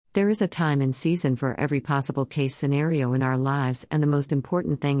There is a time and season for every possible case scenario in our lives, and the most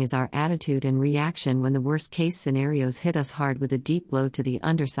important thing is our attitude and reaction when the worst case scenarios hit us hard with a deep blow to the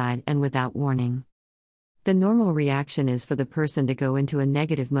underside and without warning. The normal reaction is for the person to go into a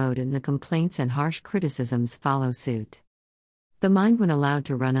negative mode, and the complaints and harsh criticisms follow suit. The mind, when allowed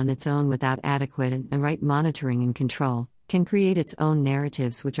to run on its own without adequate and right monitoring and control, can create its own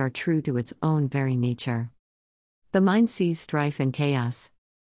narratives which are true to its own very nature. The mind sees strife and chaos.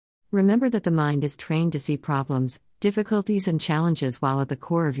 Remember that the mind is trained to see problems, difficulties, and challenges, while at the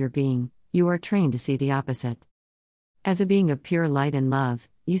core of your being, you are trained to see the opposite. As a being of pure light and love,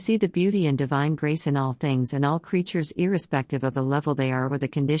 you see the beauty and divine grace in all things and all creatures, irrespective of the level they are or the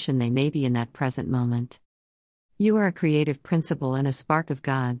condition they may be in that present moment. You are a creative principle and a spark of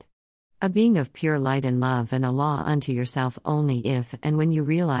God. A being of pure light and love, and a law unto yourself only if and when you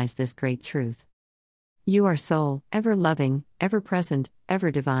realize this great truth. You are soul, ever loving, ever present, ever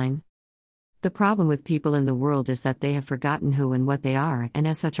divine. The problem with people in the world is that they have forgotten who and what they are, and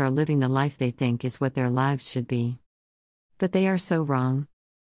as such are living the life they think is what their lives should be. But they are so wrong.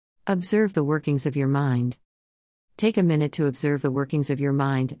 Observe the workings of your mind. Take a minute to observe the workings of your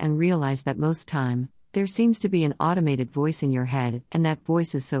mind and realize that most time, there seems to be an automated voice in your head, and that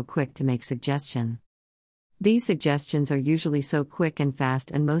voice is so quick to make suggestion. These suggestions are usually so quick and fast,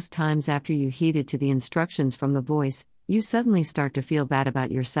 and most times after you heeded to the instructions from the voice, you suddenly start to feel bad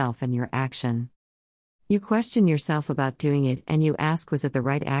about yourself and your action. You question yourself about doing it, and you ask, was it the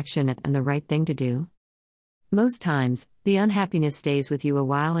right action and the right thing to do? Most times, the unhappiness stays with you a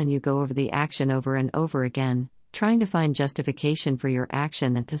while, and you go over the action over and over again, trying to find justification for your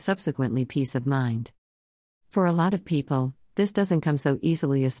action and to subsequently peace of mind. For a lot of people, this doesn't come so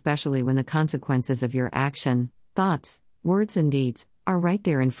easily, especially when the consequences of your action, thoughts, words, and deeds are right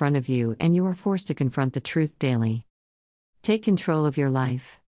there in front of you, and you are forced to confront the truth daily. Take control of your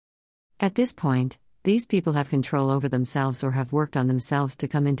life. At this point, these people have control over themselves or have worked on themselves to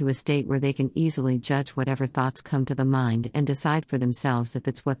come into a state where they can easily judge whatever thoughts come to the mind and decide for themselves if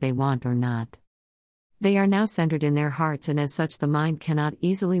it's what they want or not. They are now centered in their hearts, and as such the mind cannot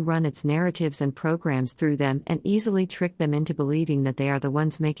easily run its narratives and programs through them and easily trick them into believing that they are the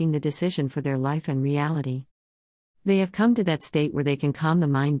ones making the decision for their life and reality. They have come to that state where they can calm the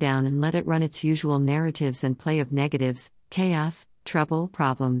mind down and let it run its usual narratives and play of negatives, chaos, trouble,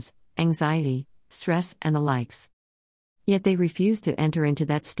 problems, anxiety, stress, and the likes. Yet they refuse to enter into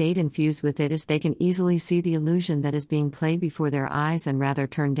that state and fuse with it, as they can easily see the illusion that is being played before their eyes, and rather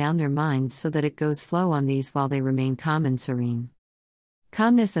turn down their minds so that it goes slow on these while they remain calm and serene.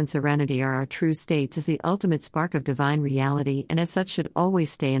 Calmness and serenity are our true states as the ultimate spark of divine reality, and as such should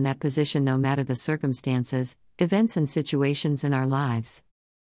always stay in that position no matter the circumstances, events, and situations in our lives.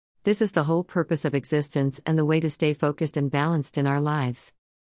 This is the whole purpose of existence and the way to stay focused and balanced in our lives.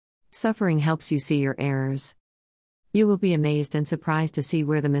 Suffering helps you see your errors. You will be amazed and surprised to see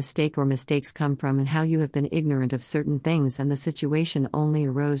where the mistake or mistakes come from, and how you have been ignorant of certain things and the situation only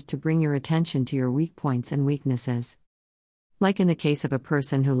arose to bring your attention to your weak points and weaknesses. Like in the case of a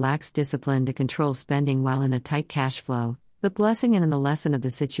person who lacks discipline to control spending while in a tight cash flow, the blessing and the lesson of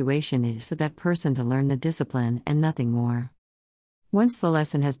the situation is for that person to learn the discipline and nothing more. Once the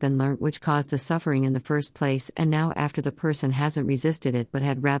lesson has been learnt which caused the suffering in the first place, and now after the person hasn't resisted it but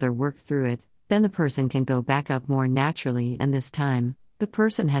had rather worked through it, then the person can go back up more naturally, and this time, the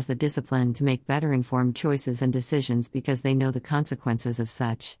person has the discipline to make better informed choices and decisions because they know the consequences of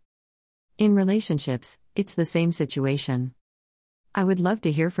such. In relationships, it's the same situation. I would love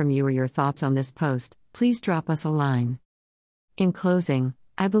to hear from you or your thoughts on this post. Please drop us a line. In closing,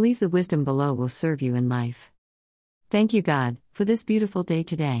 I believe the wisdom below will serve you in life. Thank you, God, for this beautiful day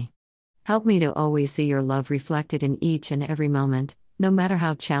today. Help me to always see your love reflected in each and every moment, no matter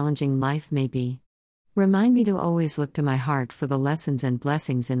how challenging life may be. Remind me to always look to my heart for the lessons and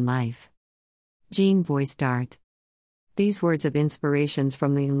blessings in life. Jean Voice Dart. These words of inspirations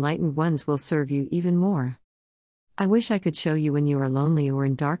from the enlightened ones will serve you even more. I wish I could show you when you are lonely or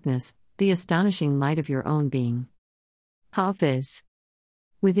in darkness, the astonishing light of your own being. Hafiz.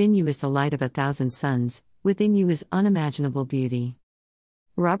 Within you is the light of 1,000 suns, within you is unimaginable beauty.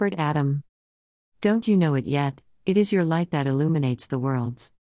 Robert Adam. Don't you know it yet? It is your light that illuminates the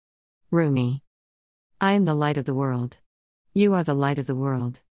worlds. Rumi. I am the light of the world. You are the light of the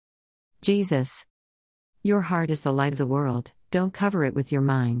world. Jesus. Your heart is the light of the world, don't cover it with your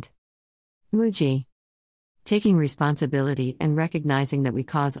mind. Muji. Taking responsibility and recognizing that we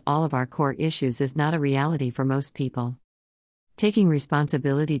cause all of our core issues is not a reality for most people. Taking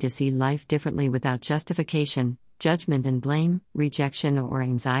responsibility to see life differently without justification, judgment and blame, rejection or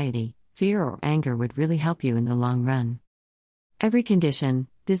anxiety, fear or anger would really help you in the long run. Every condition,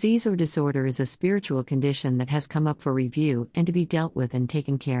 disease or disorder is a spiritual condition that has come up for review and to be dealt with and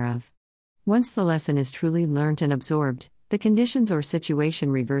taken care of. Once the lesson is truly learnt and absorbed, the conditions or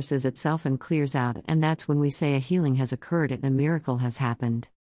situation reverses itself and clears out, and that's when we say a healing has occurred and a miracle has happened.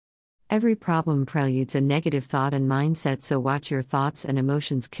 Every problem preludes a negative thought and mindset, so watch your thoughts and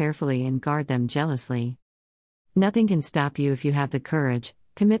emotions carefully and guard them jealously. Nothing can stop you if you have the courage,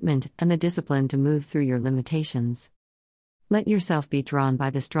 commitment, and the discipline to move through your limitations. Let yourself be drawn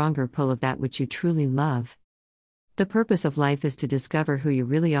by the stronger pull of that which you truly love. The purpose of life is to discover who you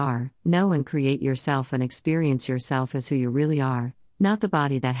really are, know and create yourself and experience yourself as who you really are, not the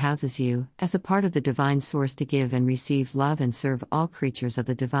body that houses you, as a part of the divine source to give and receive love and serve all creatures of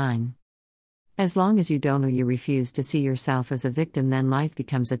the divine. As long as you don't or you refuse to see yourself as a victim, then life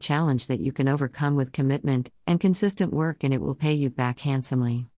becomes a challenge that you can overcome with commitment and consistent work, and it will pay you back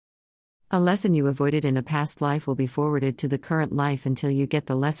handsomely. A lesson you avoided in a past life will be forwarded to the current life until you get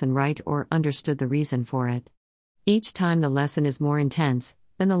the lesson right or understood the reason for it. Each time the lesson is more intense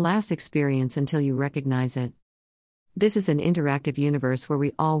than the last experience until you recognize it. This is an interactive universe where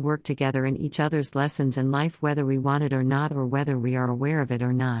we all work together in each other's lessons in life, whether we want it or not, or whether we are aware of it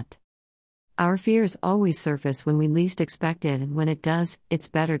or not. Our fears always surface when we least expect it, and when it does, it's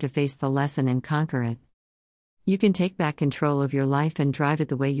better to face the lesson and conquer it. You can take back control of your life and drive it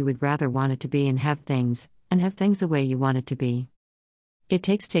the way you would rather want it to be, and have things the way you want it to be. It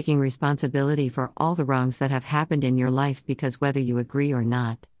takes taking responsibility for all the wrongs that have happened in your life, because whether you agree or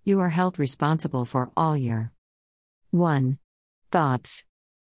not, you are held responsible for all your 1. Thoughts.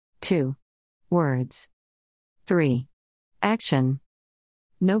 2. Words. 3. Action.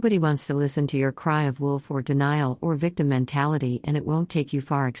 Nobody wants to listen to your cry of wolf or denial or victim mentality, and it won't take you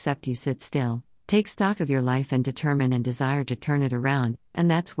far except you sit still, take stock of your life, and determine and desire to turn it around,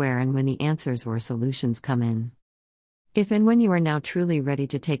 and that's where and when the answers or solutions come in. If and when you are now truly ready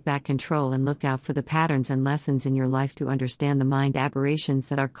to take back control and look out for the patterns and lessons in your life to understand the mind aberrations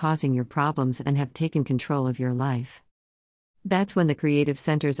that are causing your problems and have taken control of your life. That's when the creative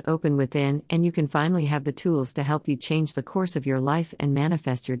centers open within, and you can finally have the tools to help you change the course of your life and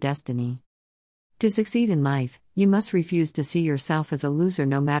manifest your destiny. To succeed in life, you must refuse to see yourself as a loser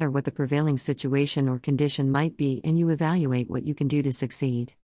no matter what the prevailing situation or condition might be, and you evaluate what you can do to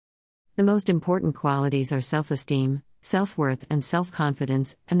succeed. The most important qualities are self-esteem, self-worth, and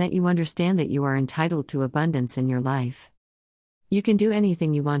self-confidence, and that you understand that you are entitled to abundance in your life. You can do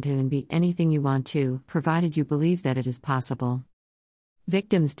anything you want to and be anything you want to, provided you believe that it is possible.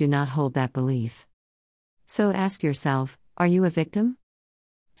 Victims do not hold that belief. So ask yourself, are you a victim?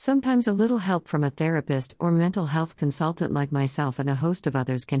 Sometimes a little help from a therapist or mental health consultant like myself and a host of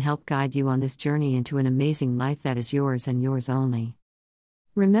others can help guide you on this journey into an amazing life that is yours and yours only.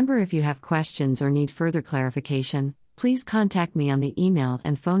 Remember, if you have questions or need further clarification, please contact me on the email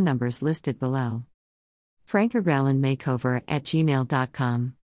and phone numbers listed below.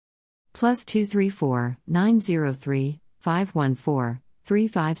 frankerballenmakeover@gmail.com. +234 903 514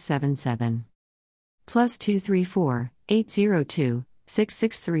 3577. +234 802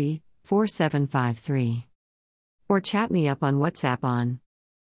 663 4753. Or chat me up on WhatsApp on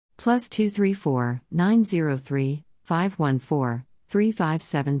 +234 903 514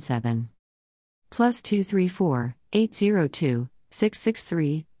 3577. +234 802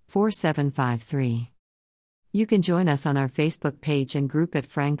 663 4753. You can join us on our Facebook page and group at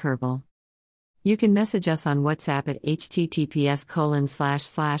Frank Herbal. You can message us on WhatsApp at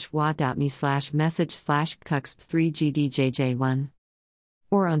https://wa.me/message/cuxp3gdjj1.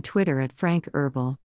 Or on Twitter at Frank Herbal.